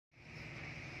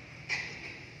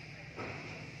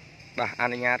អ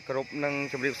នុញ្ញាតគ្រប់នឹង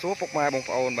ជម្រាបសួរពុកម៉ែបង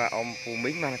ប្អូនបាទអ៊ំពូ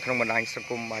មីងបាទក្នុងបណ្ដាញសង្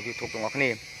គមបាទ YouTube ទាំងអស់គ្នា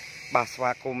បាទស្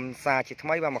វាគមន៍សារជាថ្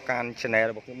មីបាទមកកាន់ Channel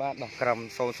របស់ខ្ញុំបាទក្រុម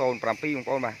007បងប្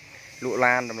អូនបាទលក់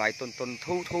ឡានតម្លៃទុន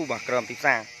ធូបាទក្រុមទីផ្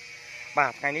សារបា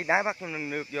ទថ្ងៃនេះដែរបាទខ្ញុំនឹង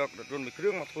លើកយករថយន្តមួយគ្រឿ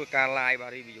ងមកធ្វើការ live បា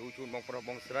ទ review ជូនបងប្រុស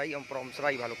បងស្រីអ៊ំប្រុសស្រី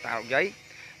បាទលោកតាលោកយាយ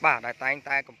បាទដែលតែង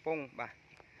តែកំពុងបាទ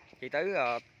និយាយ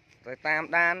ទៅតាម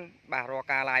ដានបាទរក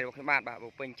ការ live របស់ខ្ញុំបាទ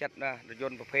ពេញចិត្តរថយ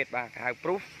ន្តប្រភេទបាទហៅ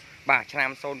Prius បាទឆ្នាំ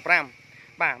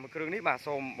05បាទមួយគ្រឿងនេះបាទ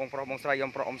សូមបងប្រុសបងស្រី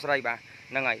អ៊ំប្រុសអ៊ំស្រីបាទ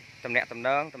ហ្នឹងហើយតម្លាក់តំណ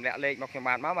ងតម្លាក់លេខមកខ្ញុំ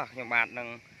បាទមកបាទខ្ញុំបាទនឹង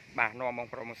បាទនាំបង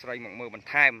ប្រុសបងស្រីមកមើលបន្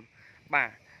ថែមបាទ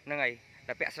ហ្នឹងហើយ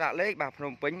តែពាក់ស្លាកលេខបាទភ្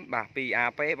នំពេញបាទ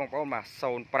 2AP បងប្អូនបាទ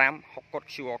05 6កត់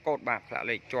QR code បាទស្លាក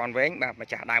លេខជាន់វែងបាទម្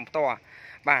ចាស់ដើមផ្ទាល់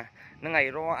បាទហ្នឹងហើយ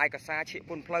រាល់ឯកសារឈៀក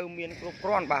ពុនផ្លូវមានគ្រប់គ្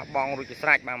រាន់បាទបងរួចស្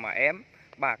រេចបាទមួយអែម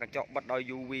បាទកញ្ចក់បិទដោយ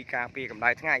UV ការពារកម្ដៅ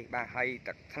ថ្ងៃបាទហើយ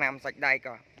ទឹកថ្នាំសាច់ដៃ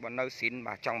ក៏បើនៅស៊ីន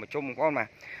បាទចង់ប្រជុំបងប្អូនបាទ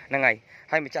ហ្នឹង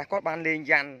ហើយម្ចាស់គាត់បានលេង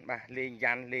យ៉ាន់បាទលេង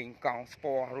យ៉ាន់លេងកង់ស្ព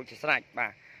ណ៌រួចស្រេចបា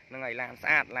ទហ្នឹងហើយឡានស្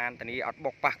អាតឡានធានាអត់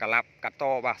បុកប៉ះកាឡាប់កាត់ត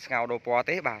បាទស្ងោរដូរពណ៌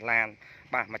ទេបាទឡាន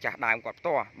បាទម្ចាស់ដើមគាត់ផ្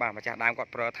ទាល់បាទម្ចាស់ដើមគា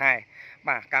ត់ប្រើថែ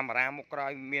បាទកាមេរ៉ាមុខក្រោ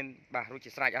យមានបាទរួច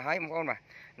ស្រេចអស់ហើយបងប្អូនបាទ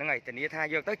ហ្នឹងហើយធានាថា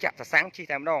យកទៅចាក់សសាំងជិះ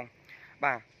តែម្ដង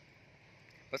បាទ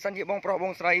បើសិនជាបងប្រុសប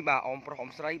ងស្រីបាទអ៊ំប្រុស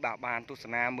អ៊ំស្រីបាទបានទស្ស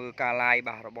នាមើលការ live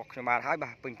បាទរបស់ខ្ញុំបាទហើយ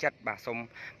បាទពេញចិត្តបាទសូម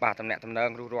បាទតំណាក់តំណង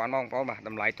រស់រាន់មកបងប្អូនបាទត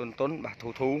ម្លៃទុនបាទ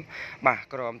ធូបាទ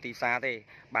ក្រមទីផ្សារទេ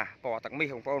បាទពណ៌ទឹកមា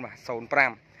សបងប្អូនបាទ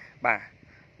05បាទ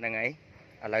ហ្នឹងហើយ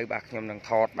ឥឡូវបាទខ្ញុំនឹង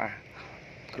ថតបាទ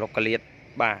ក្លុកកលៀត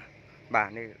បាទ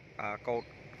នេះកោត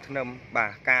ធ្នឹមបា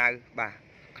ទកាវបាទ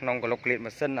ក្នុងក្លុកកលៀត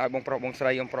ម៉ាស៊ីនឲ្យបងប្រុសបងស្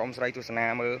រីអ៊ំប្រុសអ៊ំស្រីទស្សនា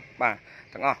មើលបាទ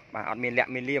ទាំងអស់បាទអត់មានលា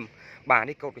ក់មានលៀមបាទ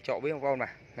នេះកោតកញ្ចក់វាបងប្អូនបា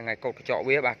ទហ្នឹងហើយកោតកញ្ចក់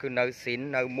វាបាទគឺនៅស៊ីន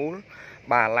នៅមូល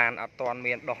បាទឡានអត់ទាន់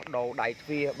មានដោះដូរដៃទ្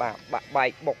វារបាទបាក់បែ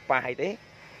កបុកប៉ាយទេ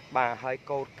បាទហើយ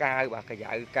កោតកាវបាទកញ្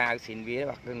ចៅកាវស៊ីនវា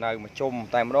បាទគឺនៅមួយជុំ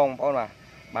តែម្ដងបងប្អូន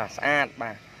បាទស្អាត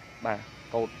បាទ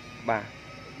កោតបាទ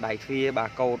ដៃទ្វារបា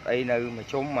ទកោតអីនៅមួយ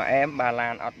ជុំមួយអែមបាទឡា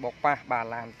នអត់បុកប៉ះបាទ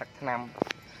ឡានទឹកថ្នាំ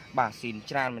បាទស៊ីន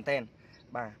ច្រើនមែនទែន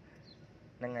បាទ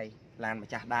ហ្នឹងហើយឡានម្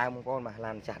ចាស់ដើមបងប្អូនបាទ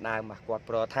ឡានម្ចាស់ដើមបាទគាត់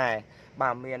ប្រើថែបា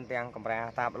ទមានទាំងកម្រាល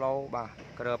តាបឡូបាទ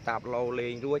ក្រើបតាបឡូលេ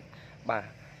ងរួចបាទ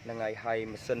ហ្នឹងហើយ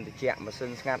ម៉ាស៊ីនត្រជាក់ម៉ាស៊ី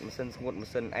នស្ងាត់ម៉ាស៊ីនស្ងួតម៉ា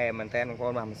ស៊ីនអែមែនតើបងប្អូ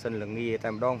នបាទម៉ាស៊ីនល្ងាតែ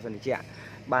ម្ដងម៉ាស៊ីនត្រជាក់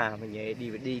បាទញ៉េ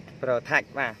DVD ប្រើថាច់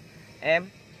បាទអែម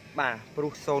បាទព្រុ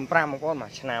ស05បងប្អូនបា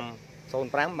ទឆ្នាំ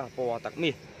05បាទពណ៌ទឹកមា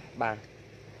សបាទ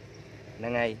ហ្នឹ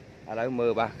ងហើយឥឡូវមើ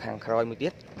លបាទខាងក្រោយមួយទៀ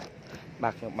តបា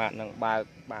ទខ្ញុំបាទនឹងបើក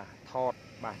បាទថត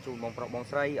បាទជូនបងប្រុសបង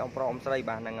ស្រីអ៊ំប្រុសអ៊ំស្រី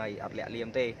បាទហ្នឹងហើយអត់លាក់លៀម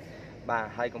ទេបាទ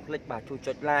ហើយកុំភ្លេចបាទជួយ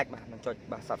ចុច like បាទនិងចុច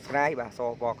បាទ subscribe បាទស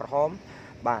ពណ៌ក្រហម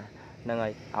បាទហ្នឹងហើ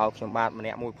យឲ្យខ្ញុំបាទម្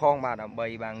នាក់មួយផងបាទដើម្បី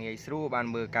បាទងាយស្រួលបាន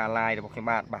មើលការ live របស់ខ្ញុំ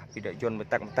បាទពីរថយន្តមួយ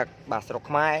ទឹកបាទស្រុក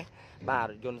ខ្មែរបាទ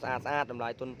រថយន្តស្អាតតម្លៃ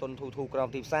ទុនធូក្រោម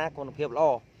ទីផ្សារគុណភាពល្អ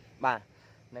បាទ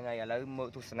ហ្នឹងហើយឥឡូវមើល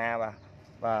ទស្សនាបាទ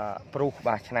ព្រុស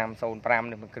បាទឆ្នាំ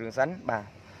05នេះមួយគ្រឿងសិនបាទ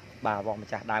របស់ម្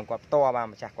ចាស់ដើមគាត់ផ្ទាល់បាទ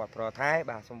ម្ចាស់គាត់ប្រើថែ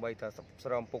បាទសំបីតស្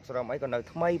រោមពុកស្រោមអីក៏នៅ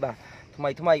ថ្មីបាទថ្មី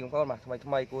បងប្អូនបាទ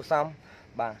ថ្មីគួរសម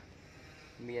បាទ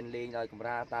មានលេងដោយកម្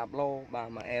រាលតាបឡូបាទ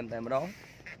មួយអែមតែម្ដង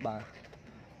បាទ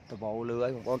តវោលឿអី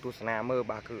បងប្អូនទស្សនាមើល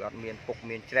បាទគឺអត់មានពុក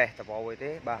មានច្រេះតវោអី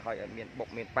ទេបាទហើយអត់មានបុក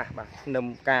មានប៉ះបាទធ្នឹម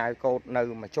កាយកោតនៅ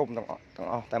មួយជុំទាំង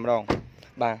អស់តែម្ដង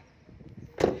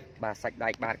បាទសាច់ដែ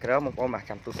កបាតក្រមបងប្អូនបាទ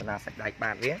ចាំទស្សនាសាច់ដែក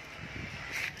បាតវា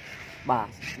បាទ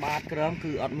បាតក្រម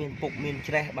គឺអត់មានពុកមាន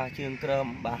ច្រេះបាទជើងក្រម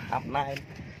បាទហាប់ណែន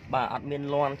បាទអត់មាន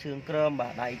លាន់ជើងក្រមបា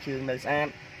ទដៃជើងនៅស្អាត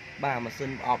បាទម៉ាស៊ី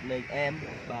នប្រអប់លេខអែម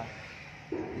បាទ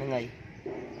ហ្នឹង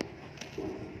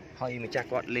ហើយម្ចាស់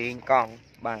គាត់លេងកង់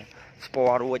បាទស្ព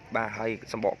ណ៌រួចបាទហើយ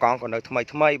សម្បកកង់ក៏នៅថ្មី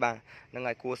បាទហ្នឹង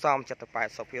ហើយគួរសមចិត្តទៅ80%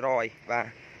បាទ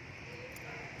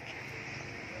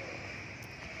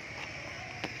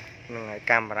ហ្នឹងហើយ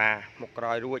កាមេរ៉ាមុខក្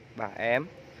រោយរួចបាទអែម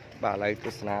បាទឥឡូវទ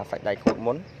ស្សនាសាច់ដៃខូត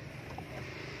មុន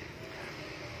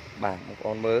បាទបងប្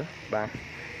អូនមើលបាទ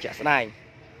ជាក់ស្ដែង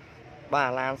បាទ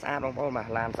ឡានស្អាតបងប្អូនបាទ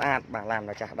ឡានស្អាតបាទឡាន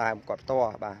ម្ចាស់ដើមគាត់ផ្ទា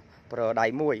ល់បាទប្រើដៃ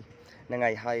មួយហ្នឹង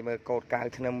ហើយមើលកោតកាវ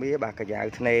ធ្នឹមវាបាទកាយ៉ាវ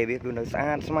ធ្នេវាគឺនៅស្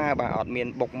អាតស្មើបាទអត់មាន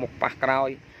បុកមុខប៉ះក្រោយ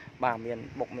បាទមាន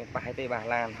បុកមានប៉ះទេបាទ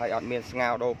ឡានហើយអត់មានស្ងោ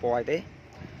រដូរពណ៌ទេ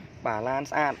បាទឡាន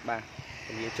ស្អាតបាទព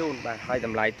លាជូនបាទហើយត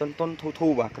ម្លៃទុនធូ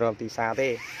បាទក្រមទីផ្សារទេ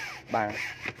បាទ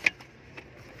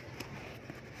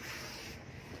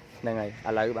ហ្នឹងហើយ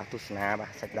ឥឡូវបាទទស្សនាបា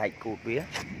ទសាច់ដែកគូតវា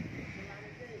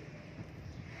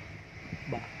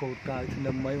បាទកោតកាវធ្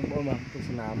នឹមអីបងប្អូនបាទទស្ស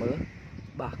នាមើល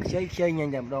បាទខ្ចីញ៉ាំ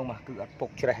តែម្ដងបាទគឺអត់ពុក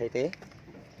ច្រេះអីទេ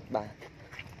បាទ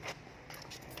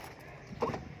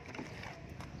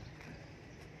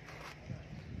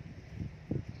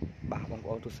បងប្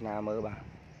អូនទស្សនាមើលបាទ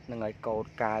ហ្នឹងហើយកោត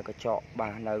កាវកញ្ចក់បា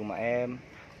ទនៅមួយអែម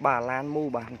បាទឡានមូ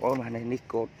បាទបងប្អូនបាទនេះ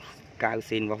កោតកាវ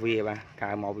ស៊ីនរបស់វាបាទកា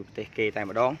វមកពីប្រទេសគេតែ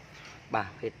ម្ដង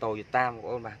bà phê Toyota một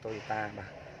ôn bà Toyota bà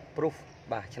Prius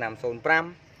bàឆ្នាំ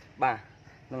05bà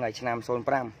nó ngàyឆ្នាំ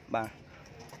05bà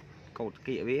cột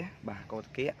kia vía bà cột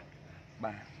kia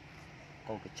bà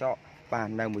cột cái chọ bà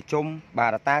nơi một chung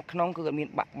bà là ta không cứ miền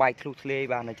bạc bay thlu thê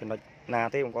bà này chuẩn là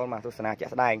thế một con mà tôi sẽ chạy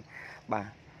đài bà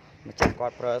mà chạy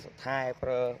coi pro thai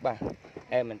pro bà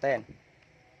em mình tên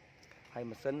hay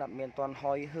một sân đặt miền toàn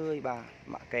hoi hơi bà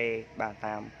mạ kê bà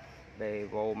tam để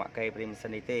vô mạ kê Prius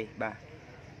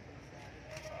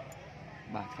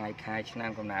bà ngày khaiឆ្នាំ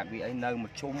còn nào bị ấy nơi một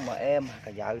chung mà em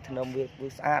cả giờ thân ông với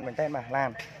sát mình tên mà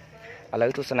làm ở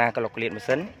lấy tu sana cái lục liệt một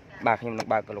sân bà nhưng nó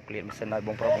bà cái lục liệt một sân nói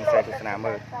bông pro bông xe tu sana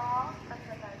mơ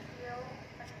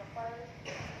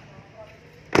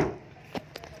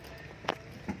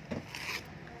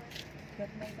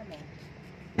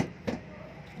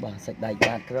bà sạch đầy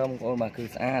bà cơm của bà cứ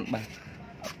sát bà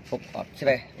phục ọt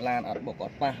tre lan ọt bột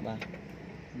ọt pa bà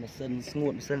một sân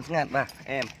nguồn sân ngạt bà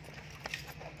em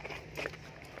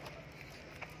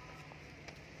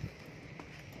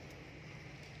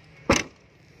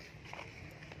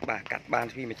bà cắt bàn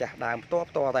khi mà chả đàm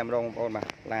to tại một đồng con mà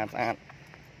làm sao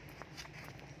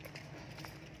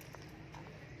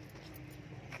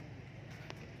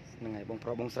ngày bông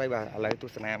pro bông xây bà lấy tu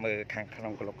sana mơ khang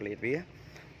trong cái lục liệt vía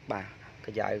bà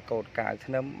cái dài cột cài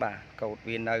thân bà cột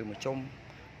viên nơi một chung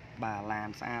bà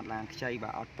làm sao làm chơi bà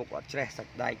ọt phục ọt tre sạch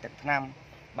đầy tận năm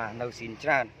bà nấu xin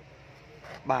tràn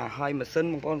bà hai mà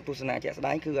sân một con tu sana chạy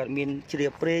đánh cứ miền chia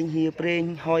preng hia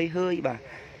preng hoi hơi bà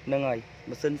nâng ngày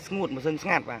mà sân smooth mà sân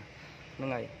ngạt bà nâng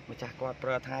ngày mà chả qua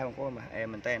pro thai một con mà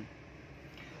em mình tên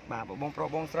bà bông pro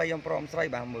bông xây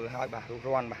bà mưa hai bà rú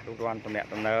ron tầm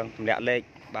lẹ lệ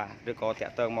bà đưa có thẻ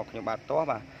tơ mọc những bà to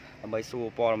bà mới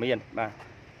xù bò miền bà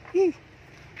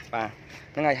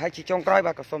nâng ngày hai chị trong coi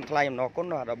bà có xôm thay nó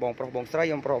cũng là bông pro bông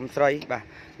xây bà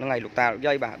nâng ngày lục tà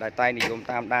dây bà đại tay này gồm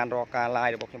tam đan ro ca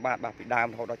lai bọc những bà bị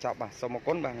đam họ đã chọn bà xôm một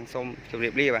con bà xôm chụp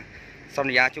điệp ly bà xong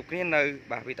thì giá chụp cái nơi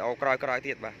bà bị tàu coi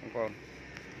tiệt bà không còn